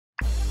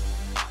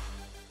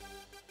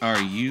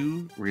Are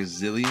you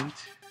resilient?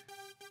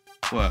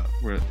 What?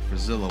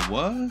 Resilla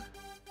what?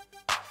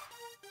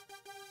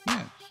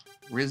 Yeah.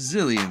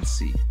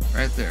 Resiliency.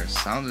 Right there.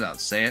 Sound it out.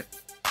 Say it.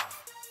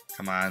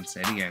 Come on, say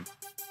it again.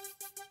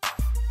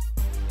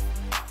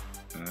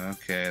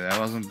 Okay, that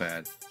wasn't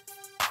bad.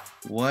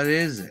 What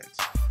is it?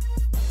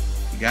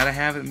 You gotta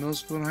have it in middle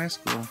school and high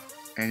school,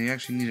 and you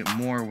actually need it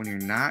more when you're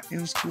not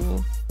in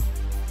school,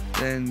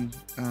 then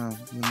you'll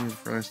need it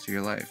for the rest of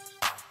your life.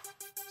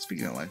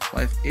 Speaking of life,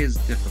 life is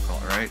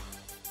difficult, right?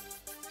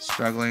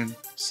 Struggling,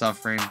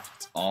 suffering,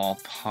 it's all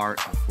part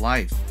of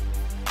life.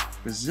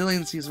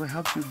 Resiliency is what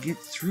helps you get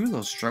through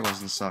those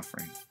struggles and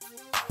suffering.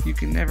 You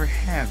can never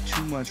have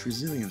too much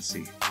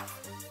resiliency.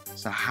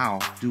 So how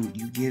do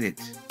you get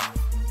it?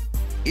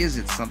 Is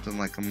it something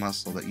like a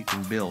muscle that you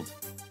can build?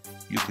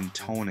 You can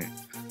tone it.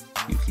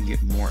 You can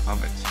get more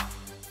of it.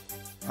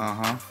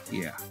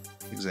 Yeah,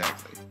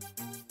 exactly.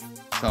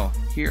 So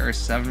here are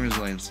 7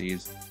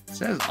 resiliencies. It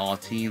says all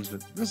teens,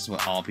 but this is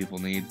what all people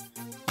need.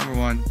 Number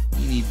 1,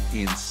 you need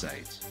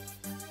insight.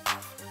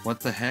 What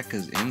the heck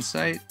is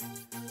insight?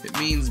 It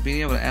means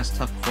being able to ask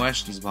tough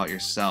questions about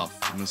yourself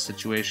and the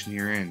situation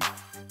you're in.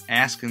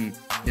 Asking,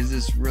 is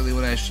this really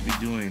what I should be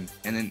doing?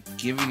 And then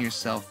giving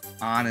yourself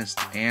honest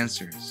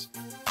answers.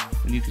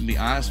 When you can be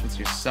honest with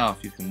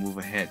yourself, you can move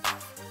ahead.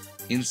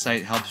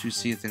 Insight helps you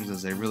see things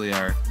as they really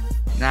are,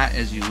 not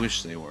as you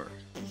wish they were.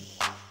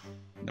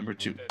 Number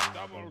 2.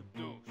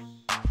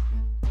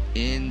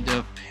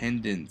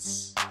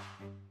 Independence.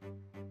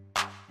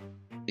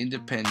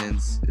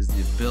 Independence is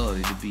the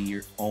ability to be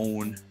your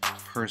own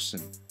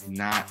person,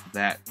 not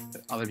that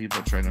other people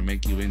are trying to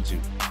make you into.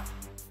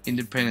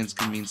 Independence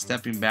can mean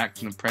stepping back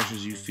from the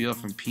pressures you feel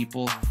from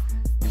people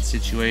and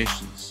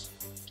situations.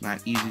 It's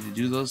not easy to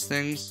do those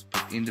things,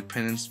 but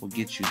independence will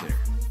get you there.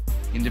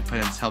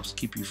 Independence helps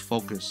keep you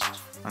focused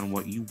on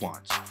what you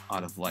want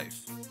out of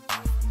life.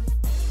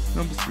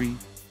 Number 3,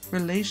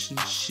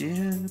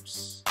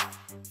 relationships.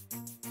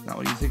 Not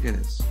what you think it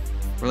is.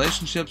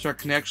 Relationships are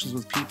connections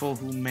with people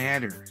who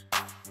matter.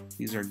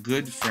 These are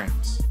good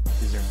friends.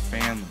 These are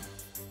family.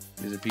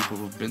 These are people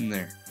who've been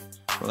there.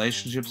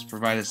 Relationships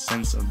provide a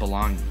sense of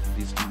belonging.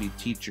 These can be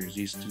teachers,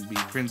 these can be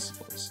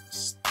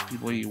principals,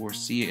 people you will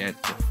see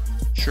at the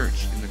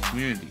church, in the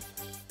community.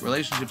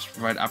 Relationships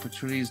provide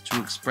opportunities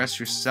to express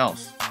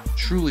yourself,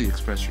 truly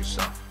express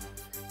yourself,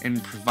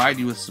 and provide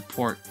you with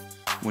support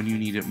when you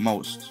need it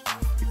most.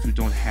 If you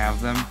don't have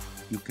them,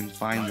 you can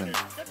find them.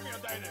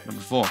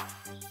 Number 4,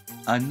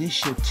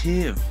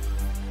 initiative.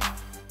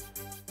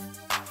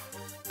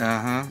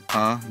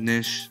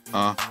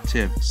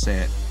 Initiative. Say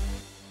it.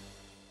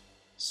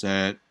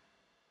 Say it.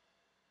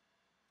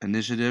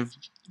 Initiative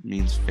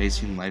means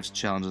facing life's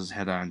challenges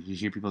head on. You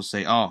hear people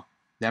say, oh,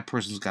 that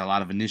person's got a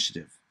lot of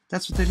initiative.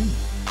 That's what they mean.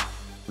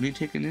 When you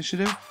take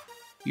initiative,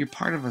 you're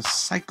part of a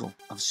cycle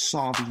of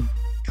solving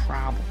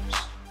problems.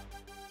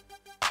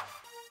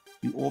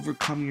 You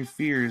overcome your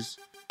fears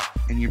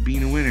and you're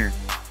being a winner.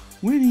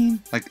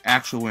 Winning, like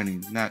actual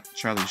winning, not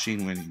Charlie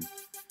Sheen winning.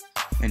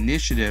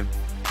 Initiative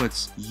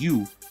puts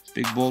you,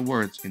 big bold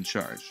words, in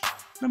charge.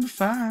 Number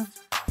 5.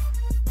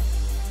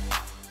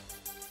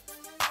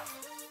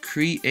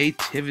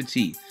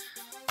 Creativity.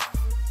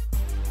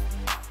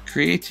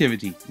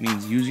 Creativity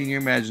means using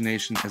your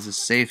imagination as a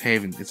safe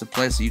haven. It's a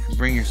place that you can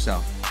bring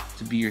yourself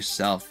to be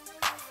yourself,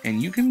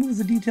 and you can move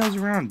the details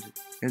around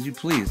as you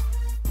please.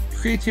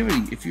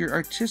 Creativity, if you're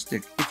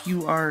artistic, if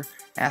you are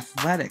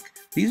athletic,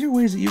 these are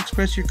ways that you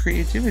express your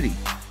creativity.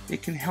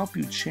 It can help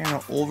you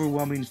channel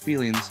overwhelming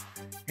feelings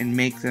and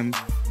make them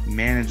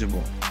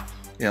manageable.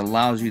 It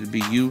allows you to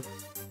be you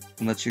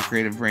and lets your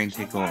creative brain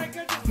take over.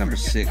 Number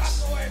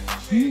 6,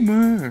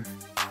 humor.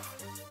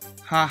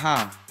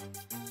 Haha.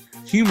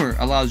 Humor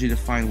allows you to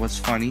find what's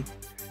funny,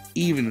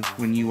 even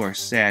when you are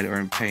sad or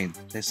in pain.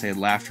 They say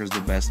laughter is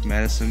the best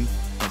medicine.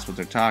 That's what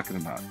they're talking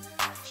about.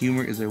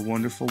 Humor is a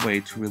wonderful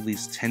way to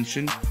release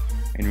tension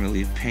and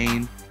relieve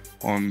pain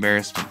or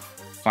embarrassment.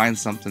 Find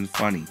something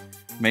funny.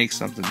 Make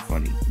something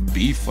funny.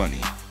 Be funny.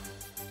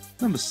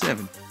 Number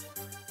 7,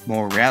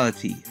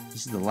 morality.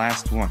 This is the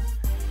last one.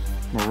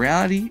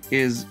 Morality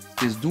is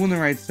doing the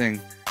right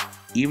thing,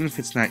 even if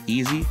it's not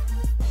easy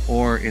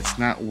or it's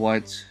not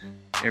what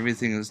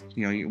everything is,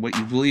 what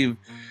you believe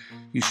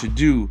you should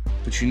do,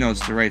 but you know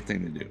it's the right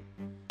thing to do.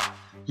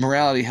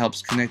 Morality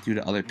helps connect you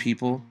to other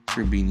people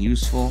through being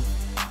useful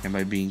and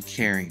by being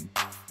caring.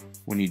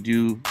 When you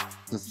do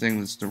the thing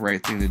that's the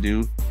right thing to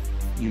do,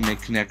 you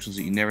make connections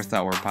that you never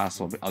thought were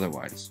possible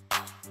otherwise.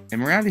 And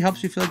morality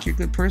helps you feel like you're a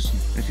good person.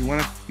 If you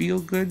want to feel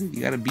good,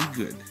 you gotta be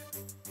good.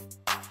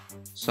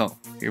 So,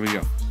 here we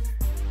go.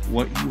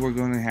 What you are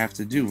going to have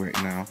to do right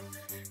now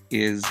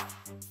is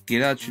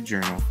get out your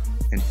journal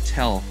and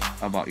tell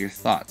about your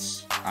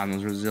thoughts on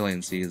those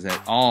resiliencies that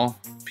all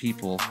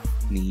people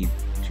need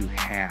to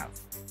have.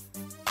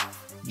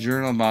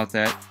 Journal about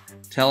that.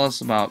 Tell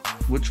us about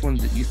which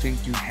ones that you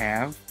think you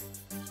have,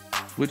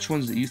 which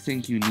ones that you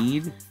think you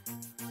need,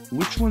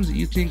 which ones that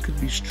you think could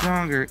be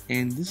stronger,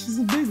 and this is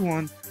a big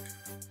one,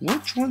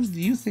 which ones do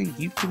you think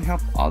you can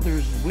help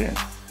others with?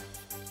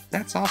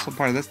 That's also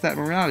that's that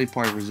morality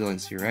part of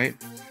resiliency, right?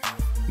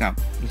 Now,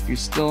 if you're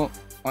still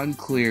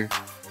unclear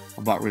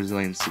about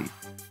resiliency,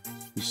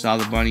 you saw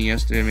the bunny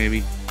yesterday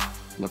maybe,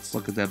 let's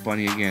look at that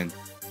bunny again.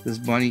 This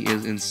bunny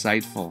is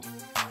insightful.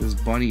 This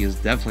bunny is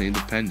definitely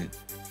independent.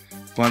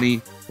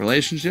 Bunny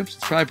relationships,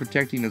 it's probably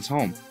protecting its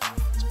home.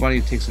 This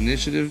bunny takes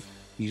initiative,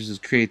 uses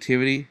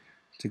creativity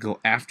to go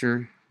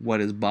after what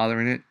is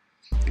bothering it.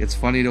 It's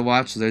funny to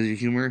watch, so there's your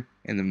humor,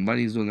 and the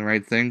bunny's doing the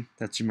right thing.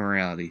 That's your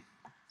morality.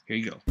 Here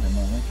you go. And I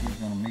think he's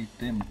gonna meet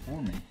them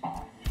for me.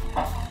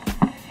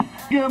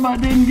 Yeah, I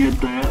didn't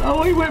get that.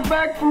 Oh, he went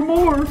back for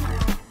more.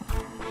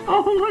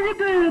 Oh, look at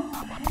that.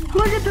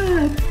 Look at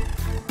that.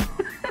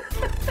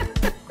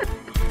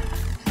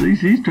 See,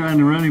 she's trying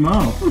to run him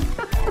off.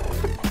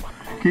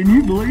 Can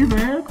you believe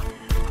that?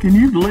 Can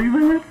you believe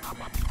that?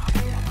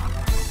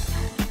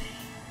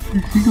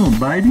 Is she gonna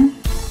bite him?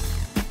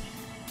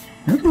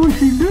 That's what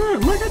she's doing.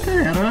 Look at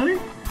that, honey.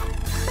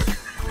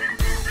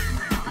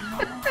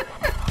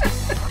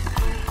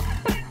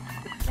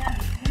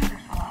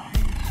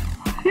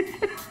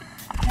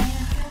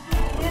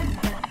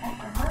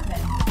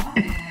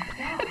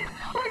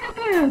 Look at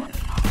that.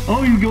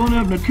 Oh, he's going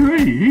up in the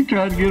tree. He's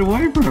trying to get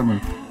away from her.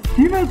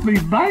 She must be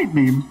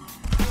biting him.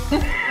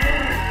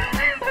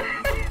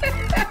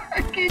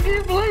 Can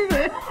you believe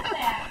that?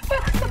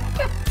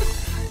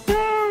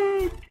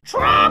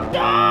 Trap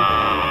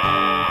dog!